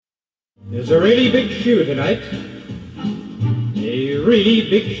There's a really big show tonight. A really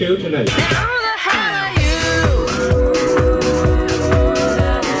big show tonight.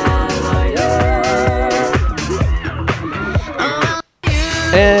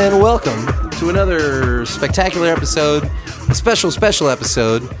 And welcome to another spectacular episode, a special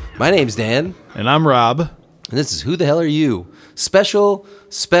episode. My name's Dan. And I'm Rob. And this is Who the Hell Are You? Special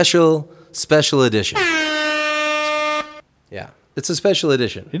edition. Yeah, it's a special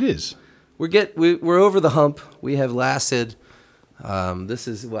edition. It is. We're over the hump. We have lasted, this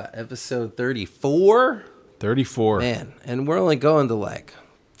is what, episode 34? 34. Man, and we're only going to like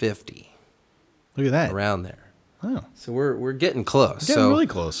 50. Look at that. Around there. Oh. So we're getting close. Getting really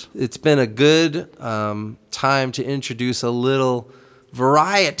close. It's been a good time to introduce a little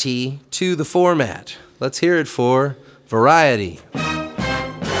variety to the format. Let's hear it for variety.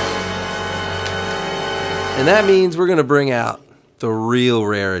 And that means we're going to bring out the real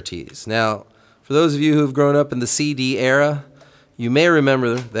rarities. Now, for those of you who've grown up in the CD era, you may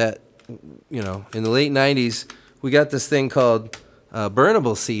remember that, in the late 90s, we got this thing called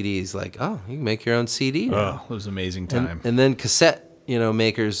burnable CDs. Like, oh, you can make your own CD now. Oh, it was an amazing time. And then cassette,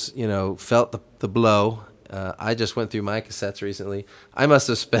 makers, felt the blow. I just went through my cassettes recently. I must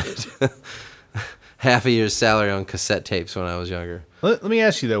have spent half a year's salary on cassette tapes when I was younger. Let me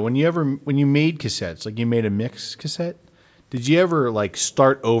ask you though, when you made cassettes, like you made a mix cassette, did you ever like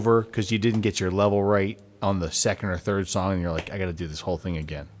start over because you didn't get your level right on the second or third song, and you're like, I got to do this whole thing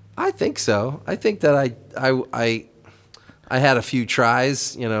again? I think so. I think that I had a few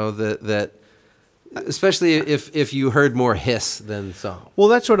tries, that especially if you heard more hiss than song. Well,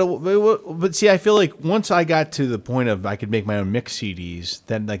 that's but see, I feel like once I got to the point of I could make my own mix CDs,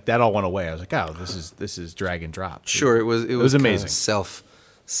 then like that all went away. I was like, oh, this is drag and drop. Sure, it was amazing.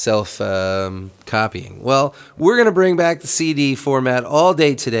 Self copying. Well, we're going to bring back the CD format all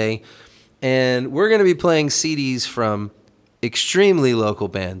day today, and we're going to be playing CDs from extremely local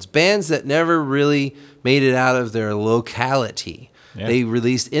bands that never really made it out of their locality. Yeah. They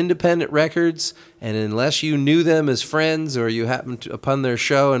released independent records, and unless you knew them as friends or you happened upon their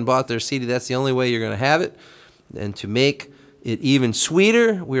show and bought their CD, that's the only way you're going to have it. And to make it even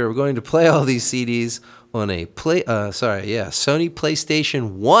sweeter, we are going to play all these CDs on a Sony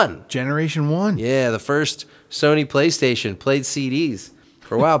PlayStation 1. Generation 1. Yeah, the first Sony PlayStation played CDs.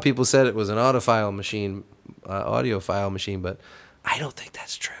 For a while, people said it was an audiophile machine, but I don't think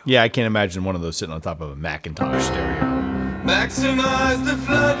that's true. Yeah, I can't imagine one of those sitting on top of a Macintosh stereo. Maximize the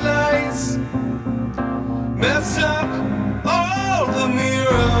floodlights, mess up all the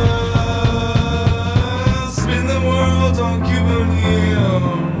mirrors, spin the world on Cuban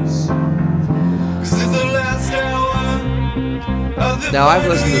heels, 'cause it's the last hour of the Now, I've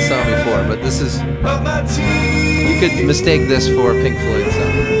listened to this song before, but this is, you could mistake this for a Pink Floyd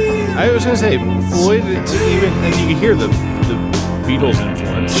song. I was going to say, Floyd, even, and you can hear the Beatles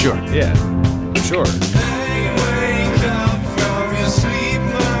influence. Sure. Yeah, sure.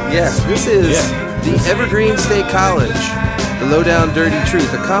 Yes, this is the Evergreen State College, The Lowdown Dirty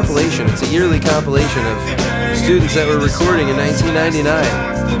Truth, a compilation. It's a yearly compilation of students that were recording in 1999.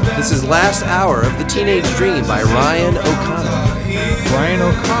 This is Last Hour of the Teenage Dream by Ryan O'Connor. Ryan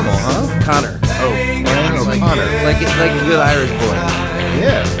O'Connell, huh? Connor. Oh, Ryan O'Connor. Like a good Irish boy.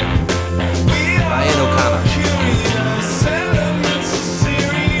 Yeah. Ryan O'Connor.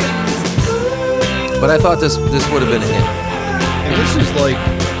 But I thought this would have been a hit. And this is like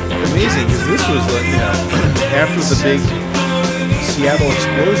amazing because this was after the big Seattle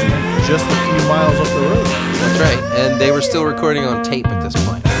explosion, just a few miles up the road. That's right, and they were still recording on tape at this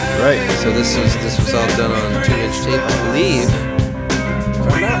point. Right. So this was all done on 2-inch tape, I believe. If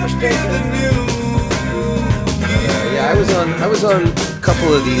I'm not mistaken. Yeah, I was on a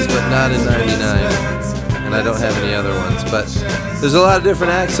couple of these, but not in '99, and I don't have any other ones. But there's a lot of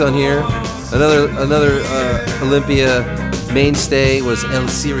different acts on here. Another Olympia mainstay was El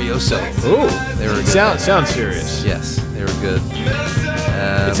Serioso. Ooh, they were good. Sounds serious. Yes, they were good.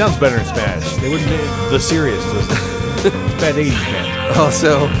 It sounds better in Spanish. They wouldn't be the serious. Bad 80s band.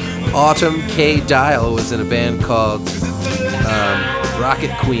 Also, Autumn K. Dial was in a band called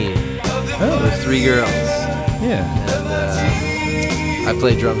Rocket Queen with 3 girls. Yeah. And I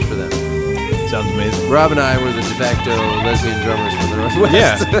played drums for them. Sounds amazing. Rob and I were the de facto lesbian drummers for the Northwest.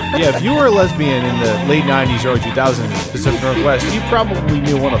 Yeah. If you were a lesbian in the late 90s, early 2000s, Pacific Northwest, you probably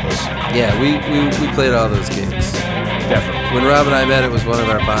knew one of us. Yeah, we played all those gigs. Definitely. When Rob and I met, it was one of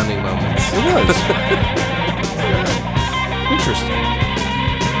our bonding moments. It was. Interesting.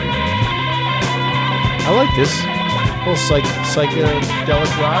 I like this little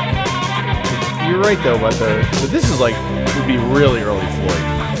psychedelic rock. You're right though, but this is like would be really early Floyd.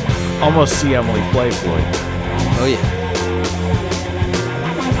 almost see Emily play Floyd. Oh yeah.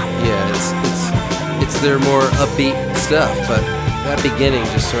 Yeah, it's their more upbeat stuff, but that beginning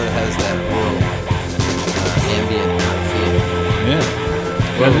just sort of has that real ambient feel.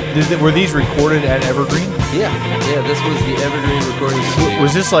 Yeah. Were these recorded at Evergreen? Yeah, this was the Evergreen recording studio.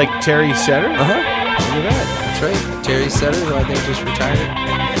 Was this like Terry Setter? Uh-huh. Look at that. That's right. Terry Setter, who I think just retired.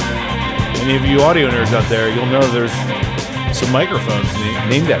 Any of you audio nerds out there, you'll know there's some microphones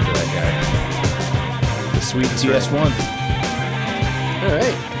named after that guy. The sweet TS1. All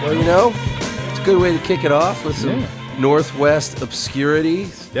right. Well, it's a good way to kick it off with some Northwest obscurity.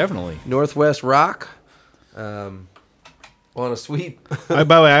 Definitely. Northwest rock. On a sweet. By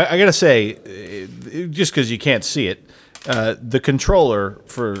the way, I gotta say, just because you can't see it, the controller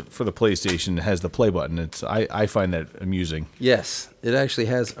for the PlayStation has the play button. I find that amusing. Yes, it actually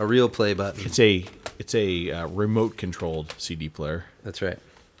has a real play button. It's a remote controlled CD player. That's right.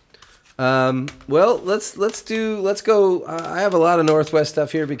 Well, let's go. I have a lot of Northwest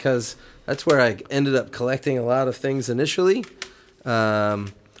stuff here because that's where I ended up collecting a lot of things initially.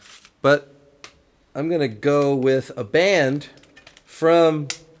 But I'm going to go with a band from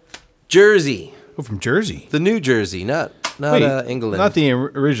Jersey. Oh, from Jersey. The New Jersey, not England. Not the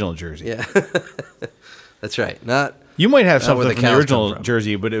original Jersey. Yeah. That's right. You might have something where from the original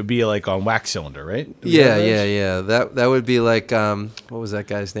Jersey, but it would be like on Wax Cylinder, right? Yeah. That would be like what was that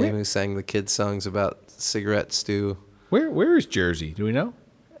guy's name who sang the kids' songs about cigarette stew? Where is Jersey? Do we know?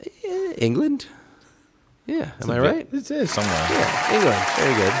 England. Yeah, am I right? It is somewhere. Yeah, England.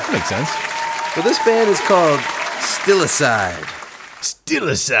 Very good. That makes sense. Well, this band is called Stillicide.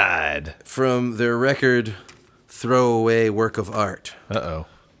 Stillicide. From their record Throwaway Work of Art. Uh-oh.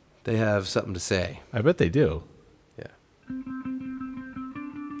 They have something to say. I bet they do. Yeah.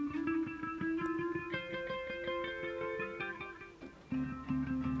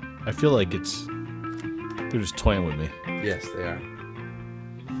 I feel like they're just toying with me. Yes, they are.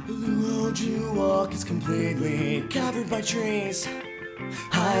 The road you walk is completely covered by trees,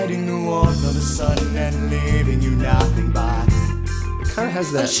 hiding the warmth of the sun and leaving you nothing but It kind of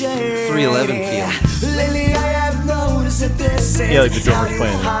has that 311 feel. Lately I have noticed that this is Yeah, like the drummer's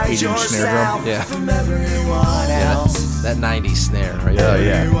playing an 8-inch snare drum. Yeah. From everyone else. That 90s snare, right? Oh,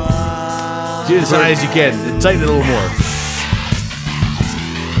 yeah. Do it as high as you can. Tighten it a little more.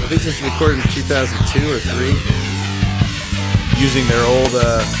 I think this was recorded in 2002 or 3. Using their old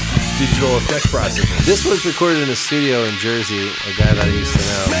digital effects processor. This was recorded in a studio in Jersey, a guy that I used to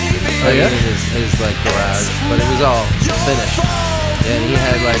know. Oh, yeah? In his like garage, but it was all finished. And he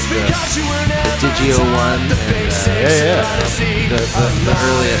had like the Digio one and the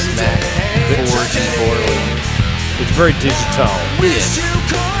earliest Mac 4 keyboard. It's very digital. It is.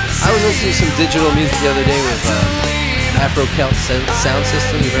 I was listening to some digital music the other day with Afro Celt Sound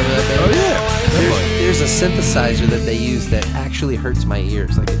System. You remember that band? Oh yeah. There's a synthesizer that they use that actually hurts my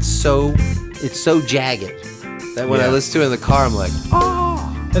ears. Like it's so jagged that when I listen to it in the car, I'm like, oh.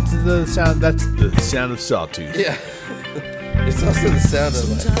 That's the sound. That's the sound of Sawtooth. Yeah. It's also the sound of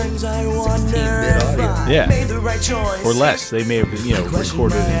like 16-bit audio. Yeah. Made the right choice. Or less. They may have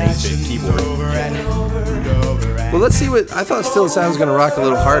recorded an 8-bit keyboard. Well, let's see what I thought. Still Sound's going to rock a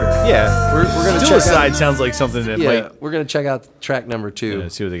little harder. Yeah. We're going to Still check Aside out. sounds like something that might. We're going to check out track number 2.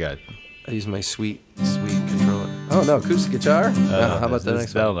 Let's see what they got. I use my sweet controller. Oh no, acoustic guitar. No, how about the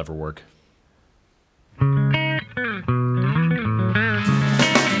next That'll one? never work.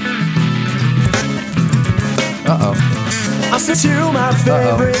 Uh-oh. I stick to my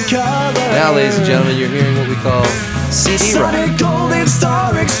favorite color. Now, ladies and gentlemen, you're hearing what we call CD rock. Sonic golden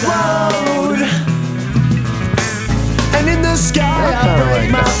star explode, and in the sky Kinda I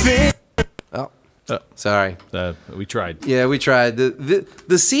break like my feet. Oh, sorry. We tried. Yeah, we tried.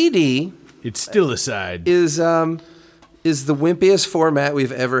 The CD It's still aside. is the wimpiest format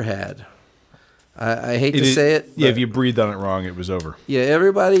we've ever had. I hate to say it. Yeah, but if you breathed on it wrong, it was over. yeah,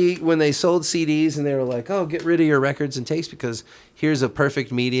 everybody, when they sold CDs and they were like, oh, get rid of your records and tapes because here's a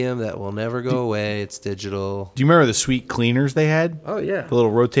perfect medium that will never go away. It's digital. Do you remember the sweet cleaners they had? Oh, yeah. The little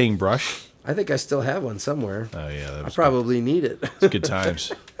rotating brush? I think I still have one somewhere. Oh, yeah. That I was probably need it. good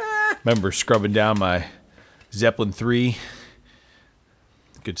times. Remember scrubbing down my Zeppelin 3.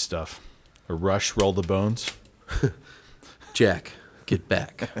 Good stuff. A Rush, Roll the Bones. Jack, get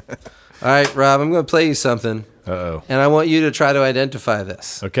back. All right, Rob, I'm going to play you something. Uh-oh. And I want you to try to identify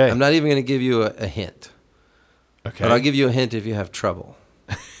this. Okay. I'm not even going to give you a hint. Okay. But I'll give you a hint if you have trouble.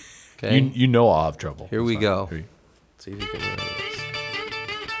 Okay? You know I'll have trouble. Here we It's go. fine. See if you can remember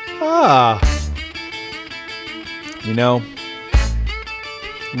this.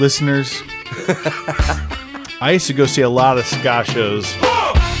 Listeners, I used to go see a lot of ska shows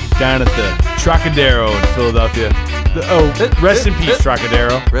down at the Trocadero in Philadelphia. Rest in peace,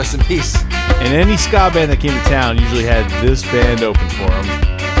 Trocadero. Rest in peace. And any ska band that came to town usually had this band open for them.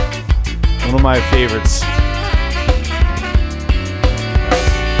 One of my favorites.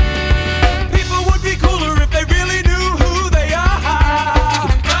 People would be cooler if they really knew who they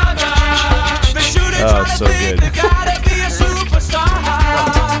are. They shouldn't try to so think good. they gotta be a superstar.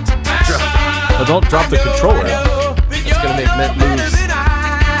 Oh, don't drop the controller. It's going to make Met moves.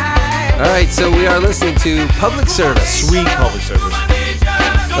 All right, so we are listening to Public Service Sweet public service.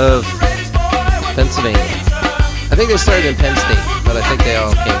 of Pennsylvania. I think they started in Penn State, but I think they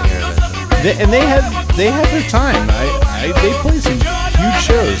all came here eventually. They had their time. They played some huge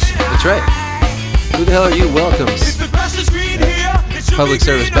shows. That's right. Who the hell are you? Welcomes Public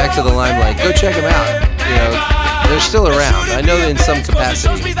Service back to the limelight. Go check them out. You know, they're still around. I know in some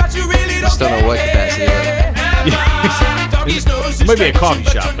capacity. Just don't know what capacity. It might be a coffee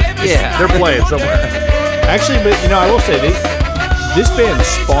shop. But Yeah. they're playing somewhere. Actually, but I will say this band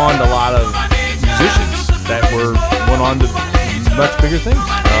spawned a lot of musicians that went on to much bigger things.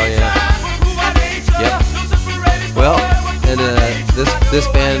 Oh yeah. Yep. Well, and this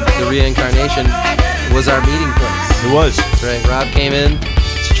band, The Reincarnation, was our meeting place. It was. That's right. Rob came in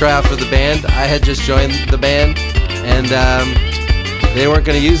to try out for the band. I had just joined the band, and they weren't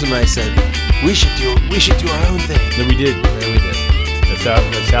going to use him. I said, we should do our own thing. Then we did. And we did.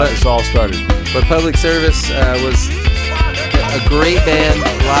 That's how this all started. But Public Service was a great band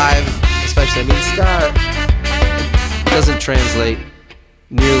live, especially. I mean, ska doesn't translate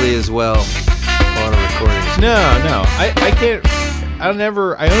nearly as well on a recording. No. I can't. I owned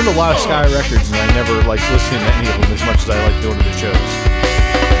a lot of Sky Records, and I never liked listening to any of them as much as I liked going to the shows.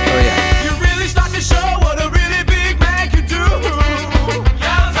 Oh yeah. You really start to show what a really big man can do.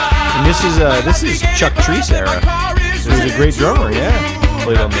 And this is Chuck Treese era. He was a great drummer. Yeah,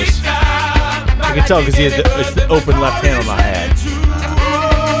 played on this. I can tell because it's the open left hand on the hi-hat.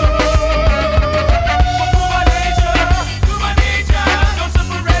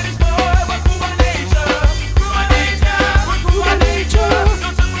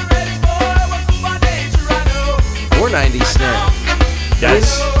 Or 90s snare.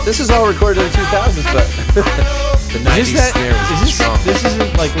 This is all recorded in the 2000s, but the 90s snare was strong. This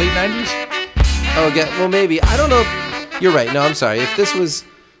isn't like late 90s? Oh, yeah. Well, maybe. I don't know. You're right. No, I'm sorry. If this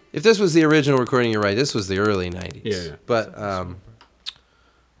was the original recording, you're right. This was the early 90s. Yeah. But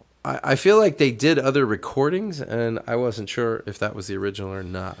I feel like they did other recordings, and I wasn't sure if that was the original or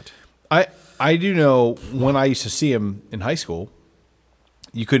not. I do know when I used to see him in high school,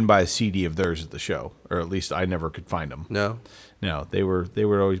 you couldn't buy a CD of theirs at the show, or at least I never could find them. No? No, they were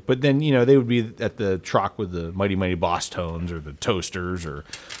always. But then they would be at the Troc with the Mighty Mighty Boss Tones or the Toasters or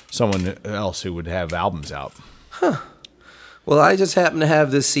someone else who would have albums out. Well, I just happen to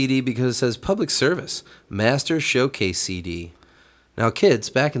have this CD because it says Public Service Master Showcase CD. Now, kids,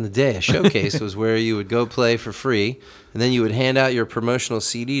 back in the day, a showcase was where you would go play for free, and then you would hand out your promotional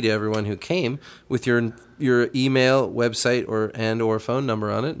CD to everyone who came with your email, website, or phone number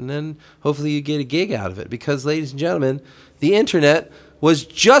on it, and then hopefully you get a gig out of it. Because, ladies and gentlemen, the internet was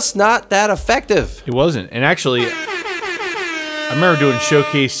just not that effective. It wasn't. And actually, I remember doing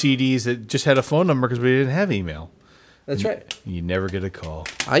showcase CDs that just had a phone number because we didn't have email. That's right. You never get a call.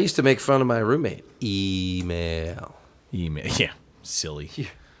 I used to make fun of my roommate. Email. Yeah. Silly.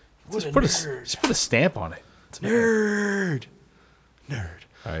 Just put a stamp on it. It's Nerd. All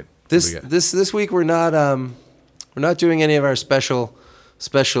right. This week we're not doing any of our special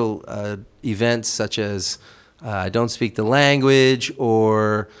events such as Don't Speak the Language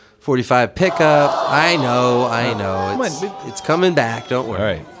or 45 Pickup. I know. It's coming back. Don't worry. All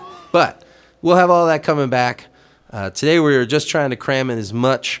right. But we'll have all that coming back. Today we are just trying to cram in as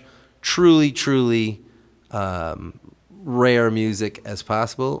much truly rare music as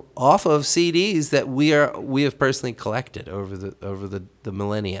possible off of CDs that we have personally collected over the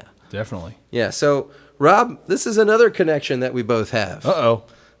millennia. Definitely. Yeah. So Rob, this is another connection that we both have. Uh-oh.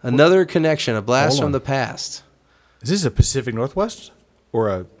 Another connection, a blast Hold on. from the past. Is this a Pacific Northwest or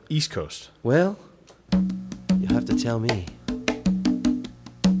a East Coast? Well, you'll have to tell me.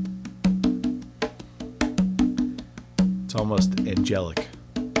 It's almost angelic.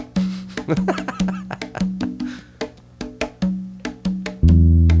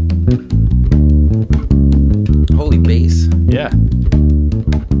 Holy bass. Yeah.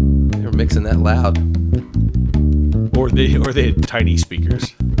 You're mixing that loud. Or they had tiny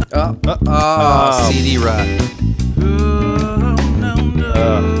speakers. CD rock.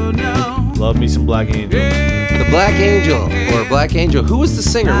 Love me some Black Angel. The Black Angel, or Black Angel. Who was the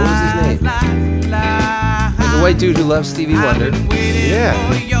singer? What was his name? It white dude who loves Stevie Wonder.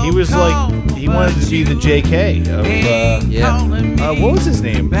 Yeah, he was like, he wanted to be the JK of, Yeah. what was his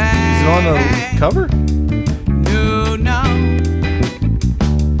name? Is it on the cover?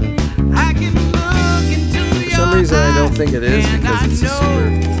 For some reason, I don't think it is because it's a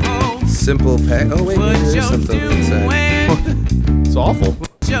super simple pack. Oh, wait, maybe there is something inside. It's awful.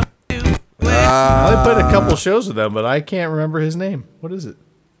 Ah. I played a couple shows with them, but I can't remember his name. What is it?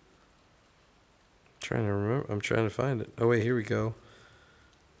 Trying to remember. I'm trying to find it. Oh, wait, here we go.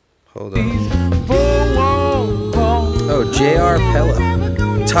 Hold on. Oh, J.R.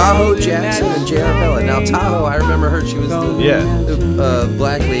 Pella. Tahoe Jackson and J.R. Pella. Now, Tahoe, I remember her. She was the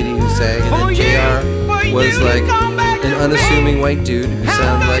black lady who sang, and then J.R. was like an unassuming white dude who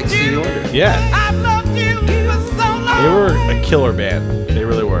sounded like Stevie Wonder. Yeah. They were a killer band. They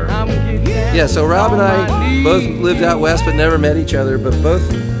really were. Yeah, so Rob and I both lived out west but never met each other, but both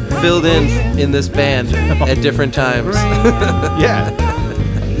filled in this band at different times. Yeah.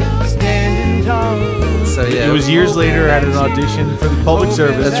 So yeah, It was years later at an audition for the public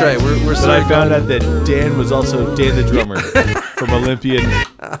service. That's right. We're But I found out that Dan was also Dan the drummer from Olympia,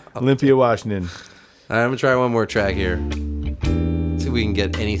 Washington. All right, I'm gonna try one more track here. See if we can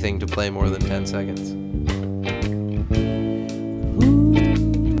get anything to play more than 10 seconds.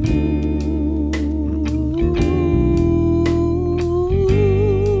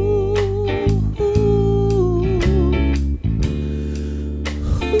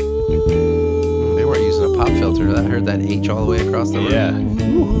 They weren't using a pop filter. I heard that H all the way across the room.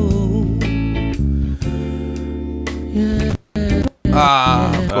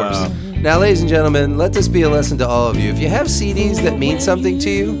 Of course. Now, ladies and gentlemen, let this be a lesson to all of you. If you have CDs that mean something to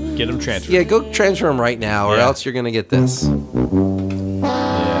you, Get them transferred. yeah, go transfer them right now, or Yeah. else you're gonna get this. Yeah.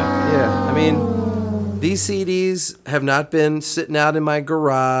 Yeah, I mean, these CDs have not been sitting out in my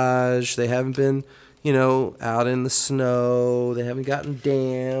garage. They haven't been, out in the snow. They haven't gotten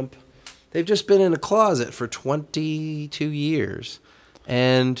damp. They've just been in a closet for 22 years,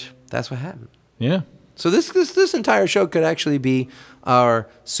 and that's what happened. Yeah. So this entire show could actually be our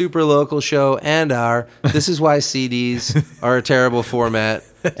super local show and our this is why CDs are a terrible format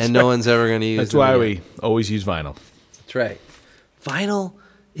and no one's ever going to use That's them why again. we always use vinyl. That's right. Vinyl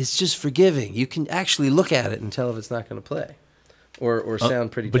is just forgiving. You can actually look at it and tell if it's not going to play or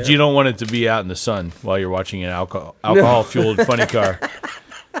sound pretty But terrible. you don't want it to be out in the sun while you're watching an alcohol-fueled funny car.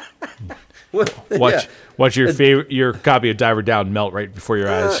 Watch your copy of Diver Down melt right before your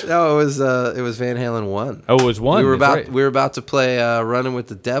eyes. No, it was Van Halen 1. Oh, it was one. We were That's right. about to play Running with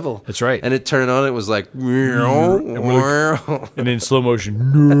the Devil. That's right. And it turned on. It was like And in slow motion,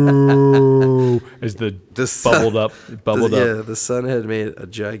 no, as the sun- bubbled up. Yeah, the sun had made a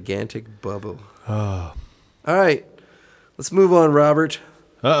gigantic bubble. All right, let's move on, Robert.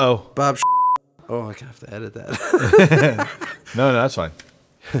 Uh-oh. Bob. Oh, I have to edit that. No, that's fine.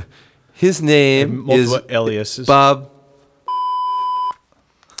 His name is Multiple aliases. Bob.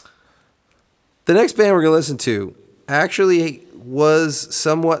 The next band we're going to listen to actually was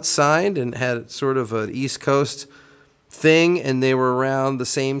somewhat signed and had sort of an East Coast thing, and they were around the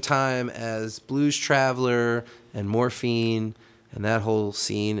same time as Blues Traveler and Morphine and that whole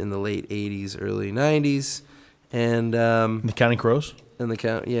scene in the late 80s, early 90s. And The Counting Crows?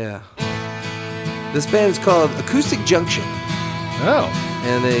 yeah. This band is called Acoustic Junction, Oh.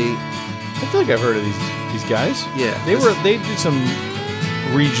 and I feel like I've heard of these guys. Yeah. They did some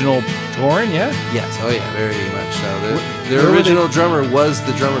regional touring, yeah? yes, oh yeah, very much so. Where Their were original drummer was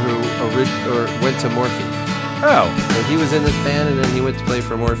the drummer who went to Morphine. Oh. So he was in this band, and then he went to play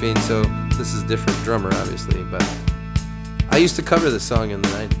for Morphine. So this is a different drummer, obviously. But I used to cover this song in the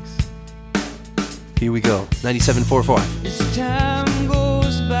 90s. Here we go, 97.45. As time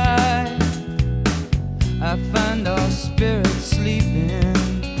goes by, I find our spirits sleeping.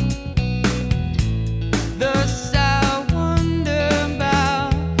 Thus I wonder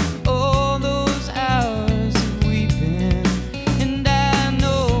about all those hours of weeping. And I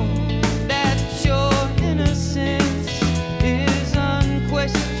know that your innocence is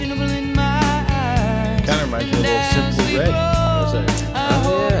unquestionable in my eyes. Kind of reminds me of a little Simply Red.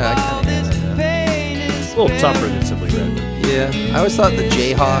 Yeah, I kinda get that, It's a little tougher than Simply Red. Yeah, I always thought the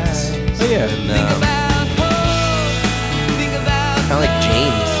Jayhawks. Oh, yeah. And kind of like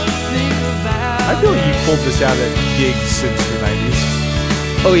James. I feel like you pulled this out at gigs since the 90s.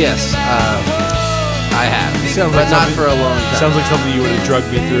 Oh yes, I have. Sounds but like not something- for a long time. Sounds like something you would have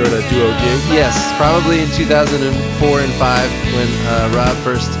drugged me through at a duo gig. Yes, probably in 2004 and 5 when Rob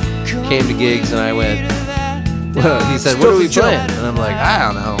first came to gigs, and I went. Well, he said, "What are we playing?" And I'm like, "I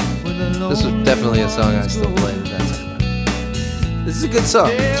don't know." This was definitely a song I still played at that time. This is a good song.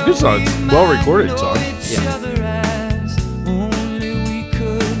 It's a good song. It's a well-recorded song. each other as only we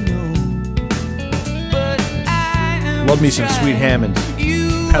could know. But I am Love me some Sweet Hammond.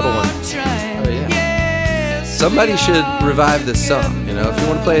 Pedaling. Oh, yeah. Somebody should revive this song. You know, if you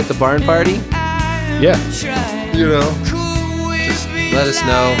want to play at the barn party, Yeah. you know, just let us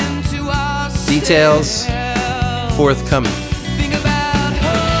know. Details forthcoming. Think about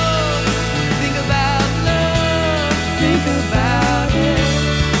hope, think about love, think about it.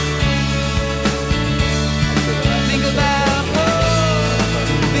 Think about hope,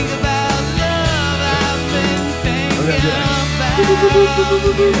 think about love, I've been thinking about it.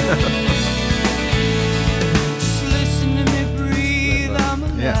 Just listen to me breathe, I'm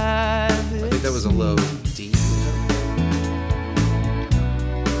alive. Yeah. I think that was a low D.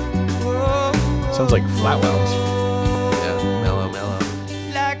 Sounds like Flatwounds. Yeah, mellow.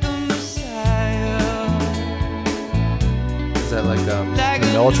 Like a messiah, Is that like like a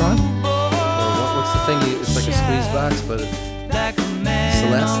Mellotron? what's the thing? It's like a squeeze box, but like a man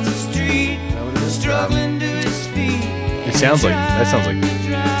Celeste? on the street, Is that what it is? struggling to his feet. That sounds like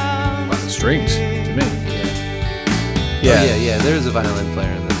strings to me. Yeah. There's a violin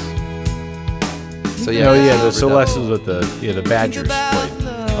player in this. So yeah. Oh yeah, the overdub. Celeste is with the Badgers played.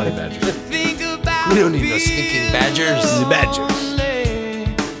 Honey Badgers. Think about We don't need no stinking badgers. The Badgers.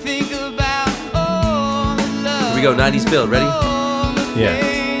 Think about all the love. Here we go. 90s build. Ready? Yeah.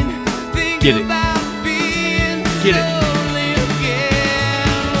 Think Get it. about being Get it. lonely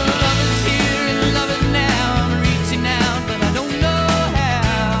again. Love is here and love it now. I'm reaching out, but I don't know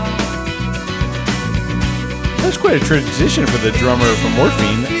how. That's quite a transition for the drummer from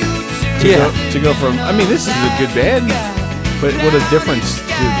Morphine. Yeah. To go from, I mean, this is a good band, but what a difference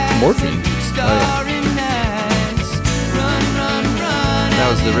to Morphine. Starry nights, run, run, run. That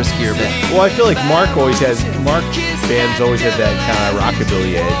was the riskier bet. Well, I feel like Mark bands always had that kind of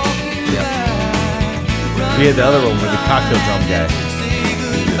rockabilly edge. Yep. He had the other one with the cocktail drum guy. Say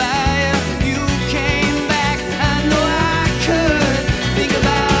goodbye. You came back. I know I could. Think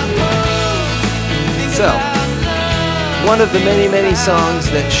about love. Think So, about love. one of the many songs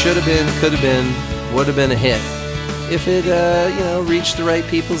that should have been, could have been, would have been a hit if it, reached the right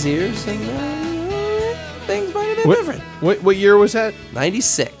people's ears and things might have been different. What year was that?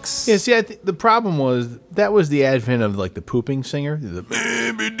 96. Yeah, see, the problem was that was the advent of like the pooping singer, the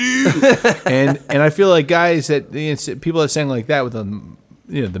and I feel like guys that people that sang like that with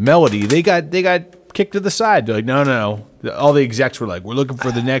the melody, they got kicked to the side. They're like, no. All the execs were like, we're looking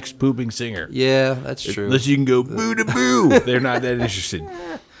for the next pooping singer. Yeah, that's true. Unless you can go boo to boo, they're not that interested.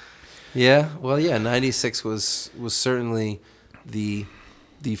 Yeah, well, yeah, 96 was certainly the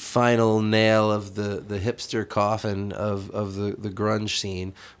final nail of the hipster coffin of the grunge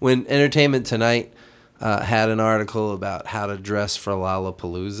scene. When Entertainment Tonight had an article about how to dress for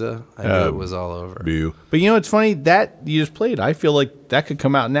Lollapalooza, I knew it was all over. Boo. But you know, it's funny that you just played. I feel like that could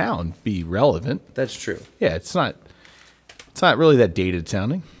come out now and be relevant. That's true. Yeah, it's not really that dated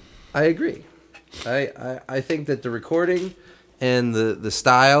sounding. I agree. I think that the recording and the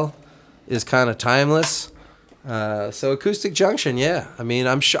style is kind of timeless. So Acoustic Junction, yeah. I mean,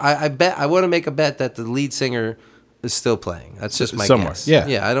 I'm sure. I bet. I want to make a bet that the lead singer is still playing. That's just my Somewhere, guess. yeah.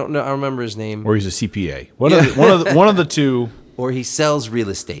 Yeah. I don't know. I remember his name. Or he's a CPA. One of the two. Or he sells real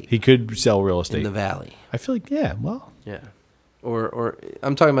estate He could sell real estate. in the valley. I feel like, yeah, well. Yeah. Or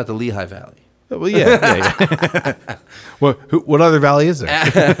I'm talking about the Lehigh Valley. Well, yeah. What other valley is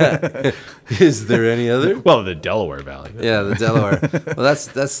there? Is there any other? Well, the Delaware Valley. Yeah, the Delaware. Well, that's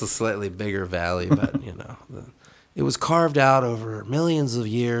the slightly bigger valley, but it was carved out over millions of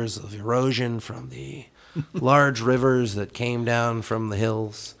years of erosion from the large rivers that came down from the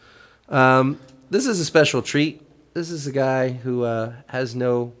hills. This is a special treat. This is a guy who has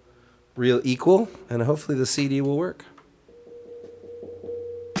no real equal, and hopefully the CD will work.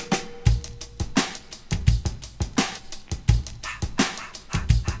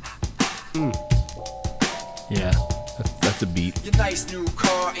 Yeah, that's a beat. Your nice new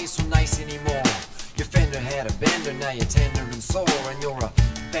car ain't so nice anymore. Your fender had a bender, now you're tender and sore. And you're a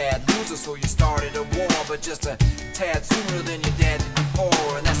bad loser, so you started a war. But just a tad sooner than your dad did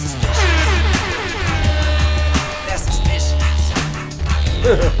before. And that's suspicious. That's suspicious.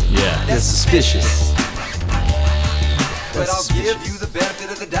 Yeah. That's suspicious. But I'll give you the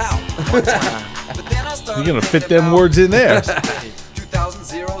benefit of the doubt. One time. But then I started You're gonna fit thinking them about words in there.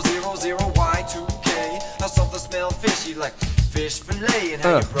 2000Y2K. Now something smell fishy like fish fillet. And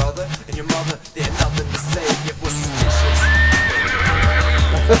how your brother and your mother, they had nothing to say. It was suspicious.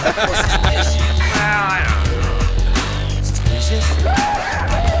 It was suspicious. Suspicious.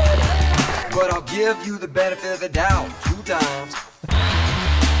 But I'll give you the benefit of the doubt 2 times.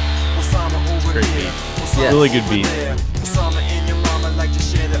 Osama over Great here. beat. Yes. Really good beat.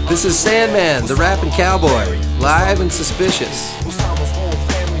 This is Sandman, the rapping cowboy, live and suspicious.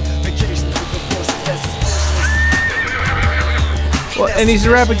 Well, and he's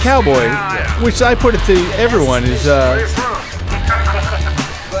a rapping cowboy, which I put it to everyone is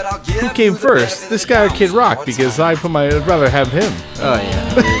who came first, this guy or Kid Rock? Because I'd rather have him. Oh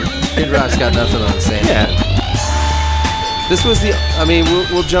yeah, Kid Rock's got nothing on Sandman. Yeah. This was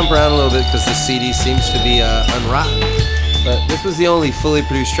we'll jump around a little bit because the CD seems to be unrocked. But this was the only fully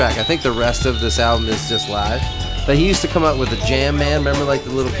produced track. I think the rest of this album is just live. But he used to come out with a jam man. Remember, like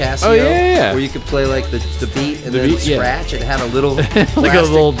the little Casio? Oh, yeah. Where you could play like the beat and The then beat, yeah. scratch. It had a little Like a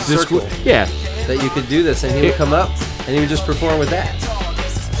plastic little circle Yeah. that you could do this. And he would come up and he would just perform with that.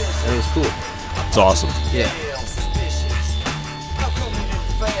 And it was cool. It's awesome. Yeah.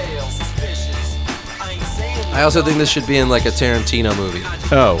 I also think this should be in like a Tarantino movie.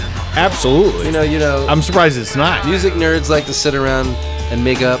 Oh, absolutely. You know. I'm surprised it's not. Music nerds like to sit around and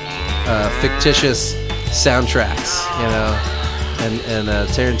make up fictitious soundtracks, and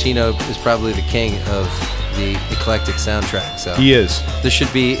Tarantino is probably the king of the eclectic soundtrack. So He is. this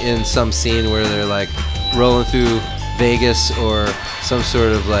should be in some scene where they're like rolling through Vegas or some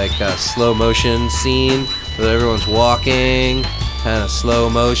sort of like slow motion scene where everyone's walking, kind of slow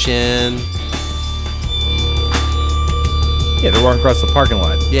motion. Yeah, they're walking across the parking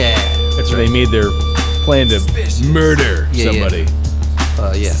lot. Yeah, That's where they made their plan to murder somebody.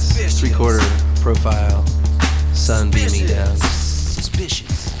 Yes, 3/4 profile, sun beaming down.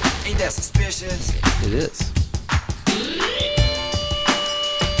 Suspicious. Ain't that suspicious? It is.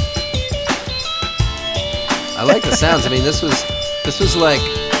 I like the sounds. I mean, this was like,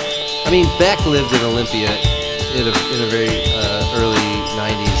 Beck lived in Olympia in a very early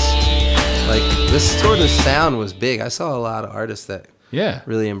 90s. Like, this sort of sound was big. I saw a lot of artists that Yeah.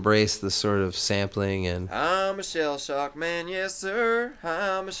 really embraced the sort of sampling and I'm a shell shock man, yes sir.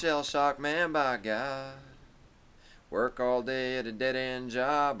 I'm a shell shock man by God. Work all day at a dead end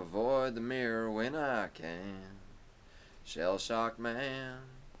job, avoid the mirror when I can. Shell shocked man,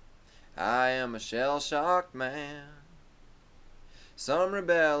 I am a shell shocked man. Some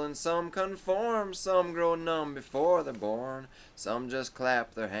rebel and some conform, some grow numb before they're born. Some just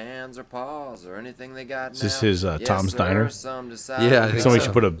clap their hands or paws or anything they got. Is this now. his, Yes, Tom's sir, Diner? Some decide Yeah, I to think Somebody so.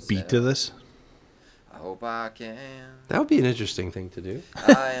 should put a beat to this. I hope I can. that would be an interesting thing to do.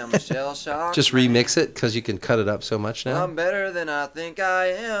 I am a shell shock. Just remix it because you can cut it up so much now. I'm better than I think I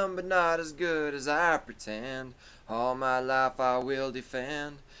am, but not as good as I pretend. All my life I will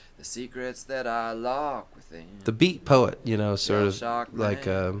defend the secrets that I lock within. The beat poet, sort of Shell-shocked like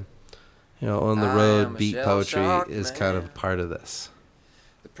man. on the I road am a beat poetry shell-shocked is kind of man. part of this.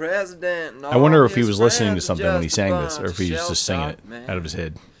 The president and I wonder all if he his was listening to friends are something when he just a sang this, or bunch if he of was just singing it shell-shocked men. out of his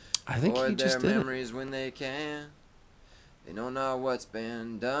head. I think he Avoid just their did it. memories when they can. They know not what's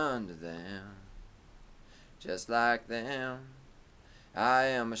been done to them. Just like them, I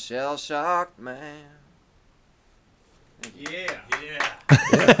am a shell-shocked man.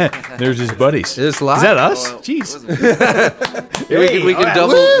 There's his buddies. It's live. Is that us? Well, Jeez. wasn't good. Yeah, we all can right.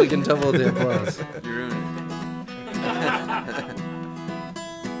 we can double the applause. You ruined it.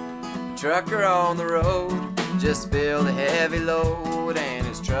 Trucker on the road just spilled a heavy load, and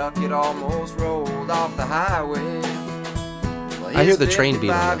his truck it almost rolled off the highway. Well, I hear he's the train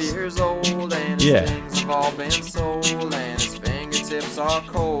beat on 55 this. years old, and his Yeah. things have all been sold, and his fingertips are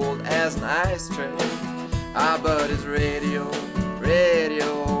cold as an ice tray. But his radio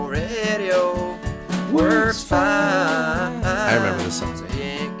works fine. I remember this song. So he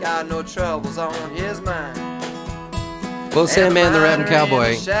ain't got no troubles on his mind. Well, Sandman the Rapping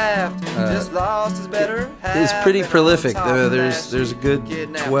Cowboy is pretty prolific. There's a good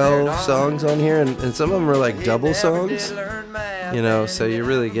 12 songs on here, and some of them are like double songs. So you're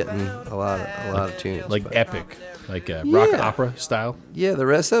really getting a lot of tunes. Like but- epic. Like rock Yeah. opera style. Yeah, the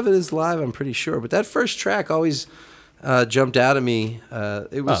rest of it is live, I'm pretty sure. But that first track always jumped out at me.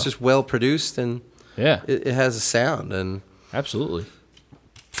 It was Oh. just well produced, and Yeah, it has a sound, and absolutely.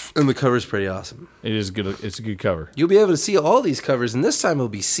 the cover's pretty awesome. It is good. It's a good cover. You'll be able to see all these covers, and this time it'll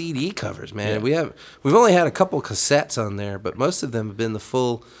be CD covers, man. Yeah. We've only had a couple cassettes on there, but most of them have been the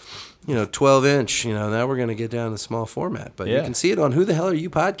full, 12-inch. Now we're gonna get down to small format, but you Yeah. can see it on Who the Hell Are You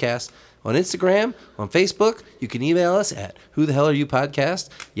Podcast on Instagram, on Facebook. You can email us at Who the Hell Are You Podcast,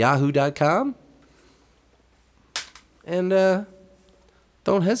 yahoo.com, and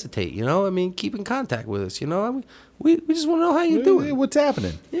don't hesitate. Keep in contact with us. We just want to know how you're doing. What's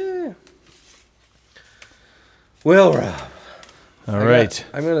happening? Yeah. Well, Rob. All right.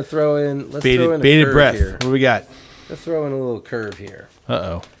 I'm going to throw in. Let's throw in a Bated curve breath. here. What do we got? Let's throw in a little curve here.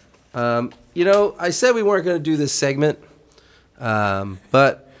 Uh-oh. You know, I said we weren't going to do this segment,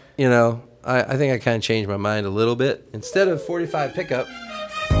 but, you know, I think I kind of changed my mind a little bit. Instead of 45 pickup,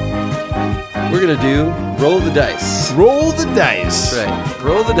 we're going to do roll the dice. Roll the dice. Right.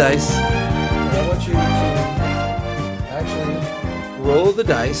 Roll the dice. And I want you to actually roll the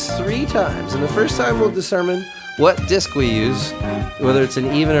dice 3 times. And the first time we'll determine what disc we use, whether it's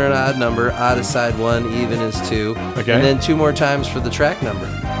an even or an odd number. Odd is side 1, even is 2. Okay. And then 2 more times for the track number.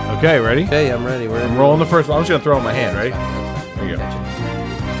 Okay, ready? Okay, I'm ready. I'm rolling the first one. I'm just gonna throw it in my hand. Ready? There you go.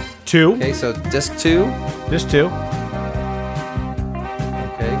 2. Okay, so disc 2. This 2.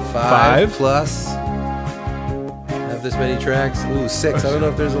 Okay, 5 5. plus. Have this many tracks. Ooh, 6. I don't know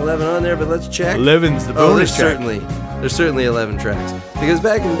if there's 11 on there, but let's check. 11's the Oh, bonus track. there's certainly 11 tracks. Because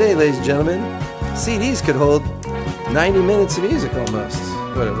back in the day, ladies and gentlemen, CDs could hold 90 minutes of music almost.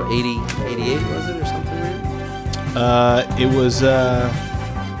 What, 80, 88 was it or something weird? It was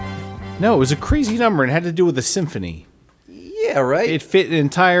no, it was a crazy number and it had to do with a symphony. Yeah, right? It fit an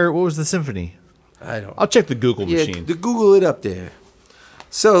entire. What was the symphony? I don't I'll check the Google Yeah, machine. Google it up there.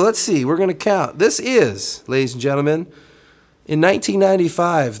 So let's see. We're going to count. This is, ladies and gentlemen, in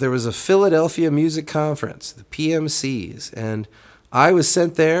 1995, there was a Philadelphia Music Conference, the PMCs, and I was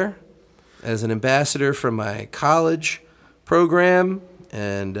sent there as an ambassador from my college program,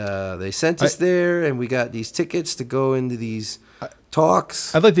 and they sent us there, and we got these tickets to go into these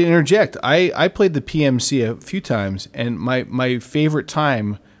talks. I'd like to interject. I played the PMC a few times, and my favorite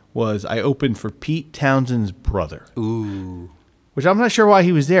time was I opened for Pete Townshend's brother. Ooh. Which I'm not sure why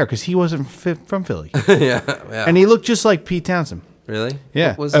he was there, because he wasn't from Philly. yeah. And he looked just like Pete Townsend. Really?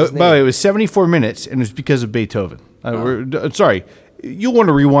 Yeah. What was his By the way, name? it was 74 minutes, and it was because of Beethoven. Sorry. You'll want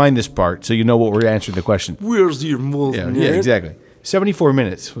to rewind this part so you know what we're answering the question. Where's your most Yeah, exactly. 74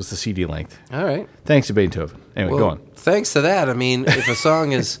 minutes was the CD length. All right. Thanks to Beethoven. Anyway, go on. Thanks to that, I mean, if a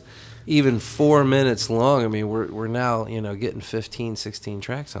song is even 4 minutes long, I mean, we're now, getting 15, 16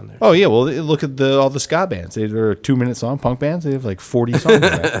 tracks on there. Oh, yeah. Well, look at all the ska bands. They're 2 minutes long. Punk bands, they have like 40 songs.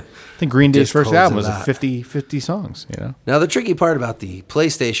 Right? I think Green Day's Just first holds album a was lot. 50 songs, Now, the tricky part about the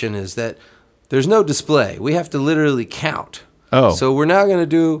PlayStation is that there's no display. We have to literally count. Oh. So we're now going to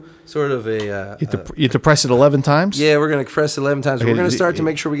do sort of a... You have to press it 11 times? yeah, we're going to press 11 times. Okay, We're going to start to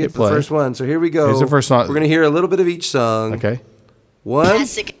make sure we get hit to the play. first one. So here we go. Here's the first song. We're going to hear a little bit of each song. Okay. 1,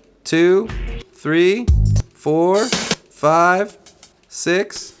 2, 3, 4, 5,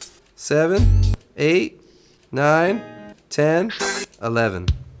 6, 7, 8, 9, 10, 11.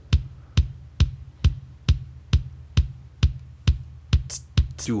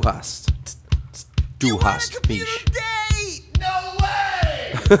 Du hast. Du hast mich. No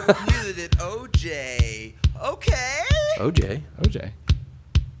way! Neither did OJ. Okay. OJ. OJ.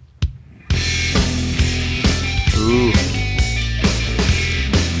 Ooh.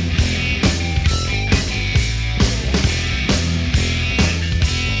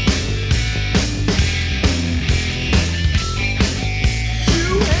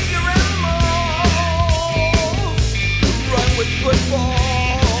 You hang around malls, run with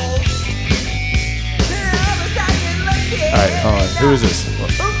footballs. All right, hold on. Who is this?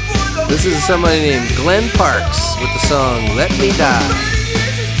 This is somebody named Glenn Parks with the song Let Me Die.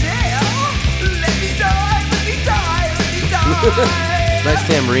 Nice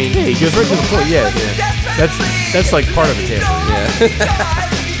tambourine. Yeah, he goes right to the point. Yeah. That's like part of a tambourine. Yeah.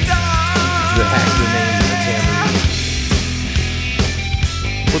 The actor name of the tambourine.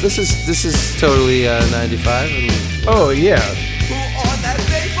 Well, this is totally 95. And Oh, yeah.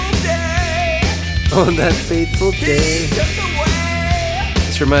 on that fateful day.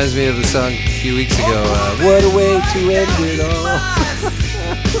 This reminds me of the song a few weeks ago. What a way to end it all.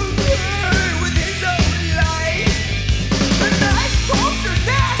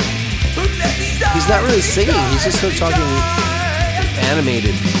 He's not really singing. He's just sort of talking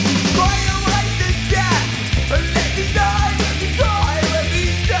animated.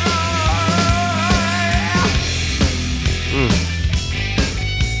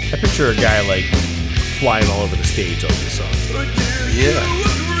 I picture a guy like flying all over the stage over this song. Yeah.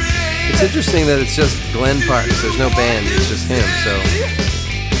 It's interesting that it's just Glenn Parks. There's no band. It's just him. So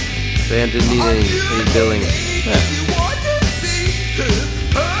band didn't need any billing.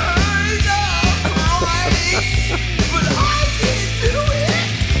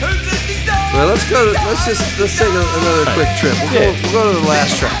 Well, let's take another quick trip. We'll go to the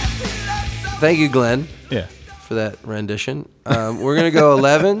last track. Thank you, Glenn, Yeah. for that rendition. We're going to go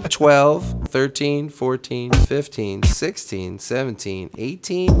 11, 12, 13, 14, 15, 16, 17,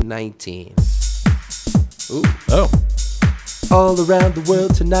 18, 19. Ooh. Oh. All around the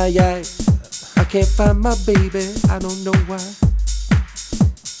world tonight, I can't find my baby. I don't know why.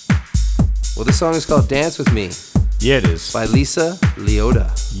 Well, this song is called Dance With Me Yeah, it is. by Lisa Liotta.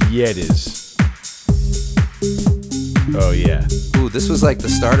 Yeah, it is. Oh, yeah. Ooh, this was like the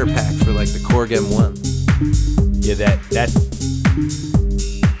starter pack for like the Korg M1. Yeah, that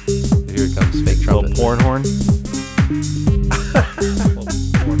Here it comes, fake little trumpet. porn horn. Little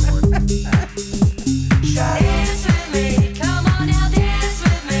porn horn. Dance with me, come on now, dance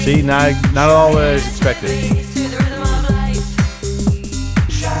with me. See, not all as expected. To the rhythm of life.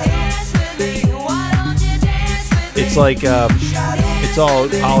 Dance with me, why don't you dance with me? It's like it's all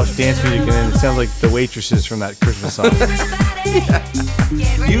polished dance music, and then it sounds like the waitresses from that Christmas song.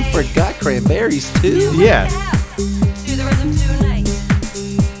 You forgot Cranberries too? Yeah. To the rhythm tonight.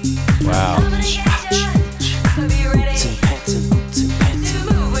 Wow. I'm gonna get you, so be ready to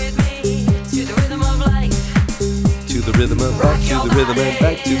move with me. To the rhythm of life. To the rhythm and back, to the rhythm and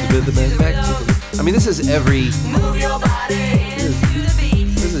back, to the rhythm and back, to the... I mean, this is every... Move your body to the beat.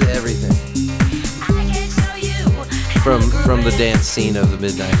 This is everything I can show you. from the dance scene of the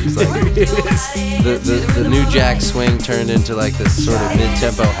mid-90s. Like, the new jack swing turned into like this sort of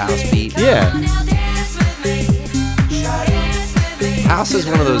mid-tempo house beat. Yeah. Now dance with me. Dance with me. House is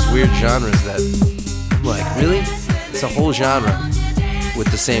one of those weird genres that I'm like, really? It's a whole genre with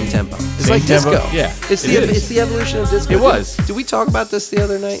the same tempo. It's Same like tempo, disco. yeah, It's it is. it's the evolution of disco. It was. Did we talk about this the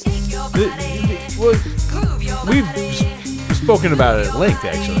other night? We've spoken about it at length,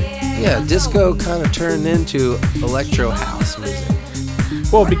 actually. Yeah, disco kind of turned into electro house music.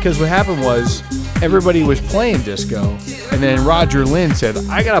 Well, because what happened was everybody was playing disco, and then Roger Lynn said,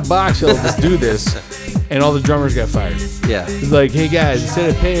 "I got a box set, let's do this," and all the drummers got fired. Yeah. He's like, "Hey guys, instead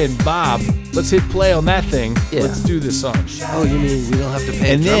of paying Bob, let's hit play on that thing. Yeah. Let's do this song." Oh, you mean we don't have to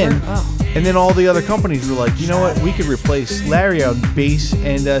pay And a then, drummer? and then all the other companies were like, "You know what? We could replace Larry on bass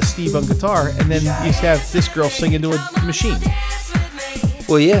and Steve on guitar, and then you just have this girl sing into a machine."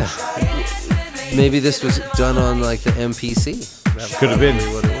 Well, yeah. Maybe this was done on like the MPC. That Could have been.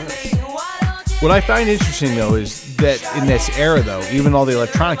 probably what it was. What I find interesting though is that in this era though, even all the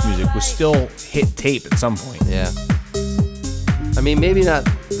electronic music was still hit tape at some point. Yeah. I mean, maybe not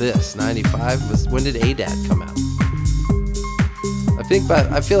this. 95 was when did ADAT come out?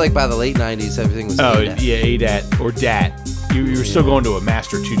 I feel like by the late 90s everything was Oh ADAT. yeah, ADAT or DAT. You were still going to a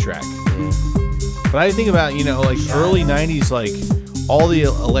master 2-track. But I think about, like early 90s, like all the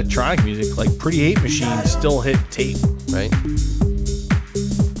electronic music, like Pretty Hate Machine still hit tape. Right?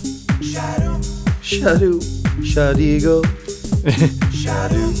 Shadu, Shadigo,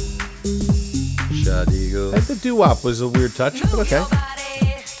 Shadu, Shadigo. The doo-wop was a weird touch, but okay.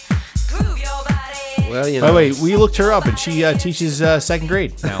 Well, you By know. the way, we looked her up and she teaches second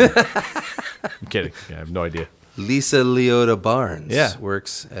grade now. I'm kidding. Yeah, I have no idea. Lisa Liotta Barnes Yeah.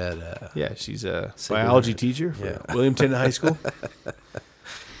 works at, Yeah, she's a Second biology grade. teacher for Yeah. Williamton High School.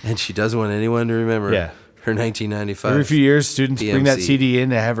 and she doesn't want anyone to remember Yeah. her 1995. Every few years, students bring that PMC. CD in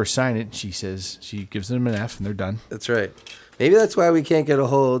to have her sign it. And she gives them an F and they're done. That's right. Maybe that's why we can't get a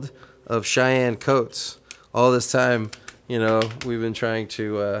hold of Cheyenne Coates. All this time, we've been trying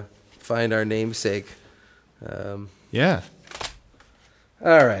to find our namesake. Yeah.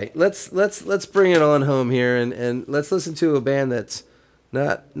 All right, let's bring it on home here, and let's listen to a band that's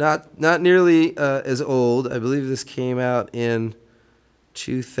not nearly as old. I believe this came out in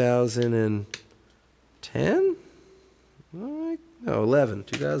 2010. No,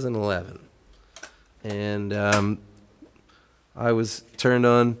 2011. And I was turned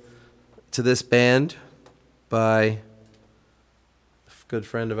on to this band by a good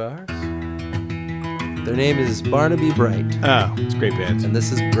friend of ours. Their name is Barnaby Bright, Oh, it's a great band. and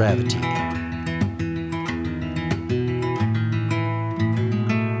this is Gravity.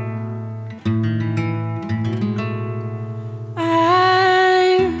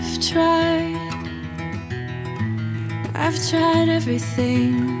 I've tried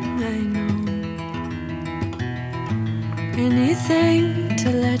everything I know. Anything to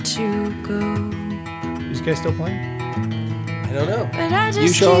let you go. These guys still playing? I don't know. But I You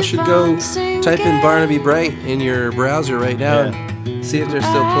just all keep should go on sinking. type in Barnaby Bright in your browser right now and see if they're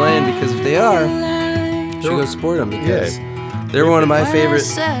still playing, because if they are, you should go support them, because they're one of my favorite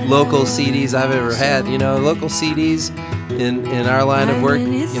local CDs I've ever had. Local CDs in our line of work,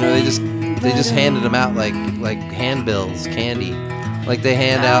 they just handed them out like handbills, candy. Like they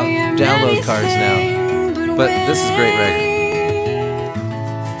hand out download cards now. But this is a great record.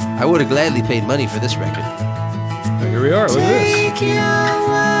 I would have gladly paid money for this record. Here we are. Look at this.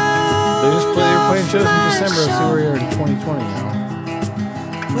 They were playing shows in December. Let's see where we are in 2020 now.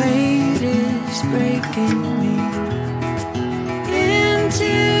 Weight is breaking me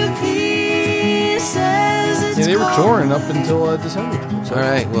into pieces. Yeah, they were touring up until December. So, All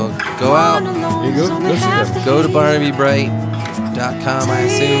right, well, go out. there you go. Go see them. Go to BarnabyBright.com, I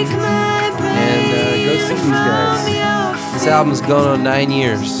assume, and go see these guys. This album's going on 9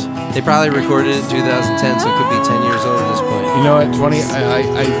 years. They probably recorded it in 2010, so it could be 10 years old at this point. You know what? 20. I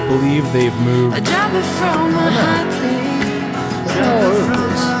believe they've moved. I drop it from a high place. They're all over the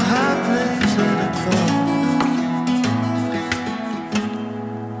place.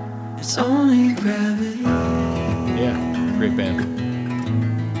 It's only gravity. Yeah, great band.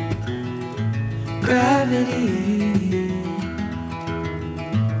 Gravity.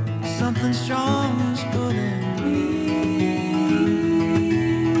 Something strong is pulling me.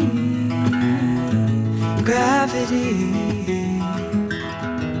 Gravity.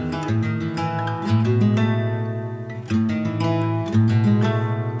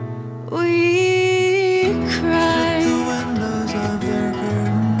 We cried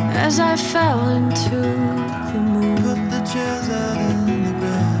as I fell into the moon.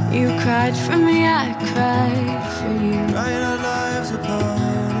 You cried for me, I cried for you.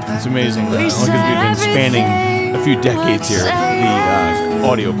 It's amazing. Only because we've been spanning a few decades here. The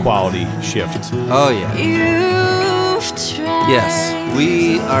audio quality shift. Oh, yeah. You've tried. Yes,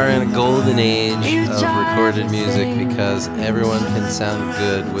 we are in a golden age of recorded music because everyone can sound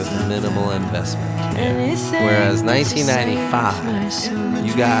good with minimal investment. Whereas 1995,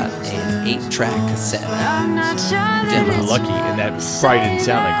 you got an 8-track cassette. We're lucky, and that probably didn't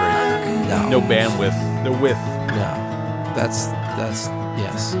sound that great. No bandwidth, no width. No, that's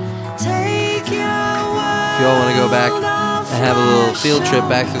yes. If you all want to go back and have a little field trip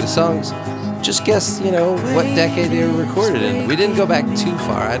back through the songs, just guess, what decade they were recorded in. We didn't go back too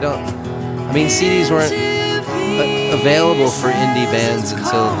far. I mean, CDs weren't available for indie bands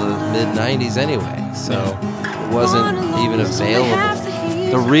until the mid-90s anyway, so it wasn't even available.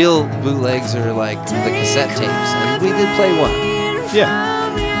 The real bootlegs are like the cassette tapes, and we did play one. Yeah.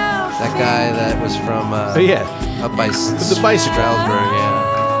 That guy that was from up by the bicycle. Strasbourg, yeah.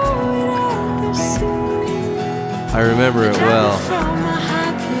 I remember it well.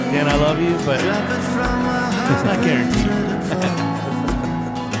 Dan, I love you, but it's not guaranteed.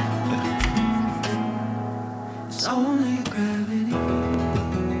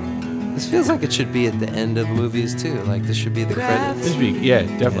 This feels like it should be at the end of movies too. Like this should be the credits. This should be, yeah,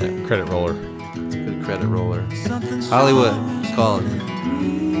 definitely credit roller. It's a good credit roller. Hollywood, calling.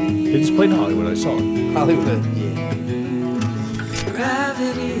 They just played in Hollywood. I saw it. Hollywood, yeah.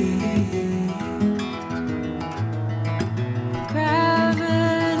 Gravity.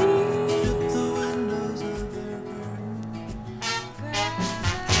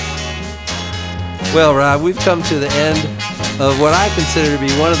 Well, Rob, we've come to the end of what I consider to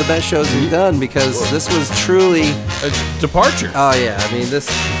be one of the best shows we've done because this was truly a departure. Oh yeah, I mean this.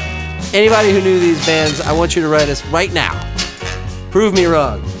 Anybody who knew these bands, I want you to write us right now. Prove me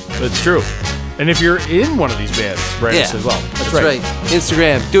wrong. That's true. And if you're in one of these bands, write us as well. That's right.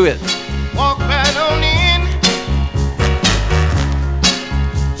 Instagram, do it. Walk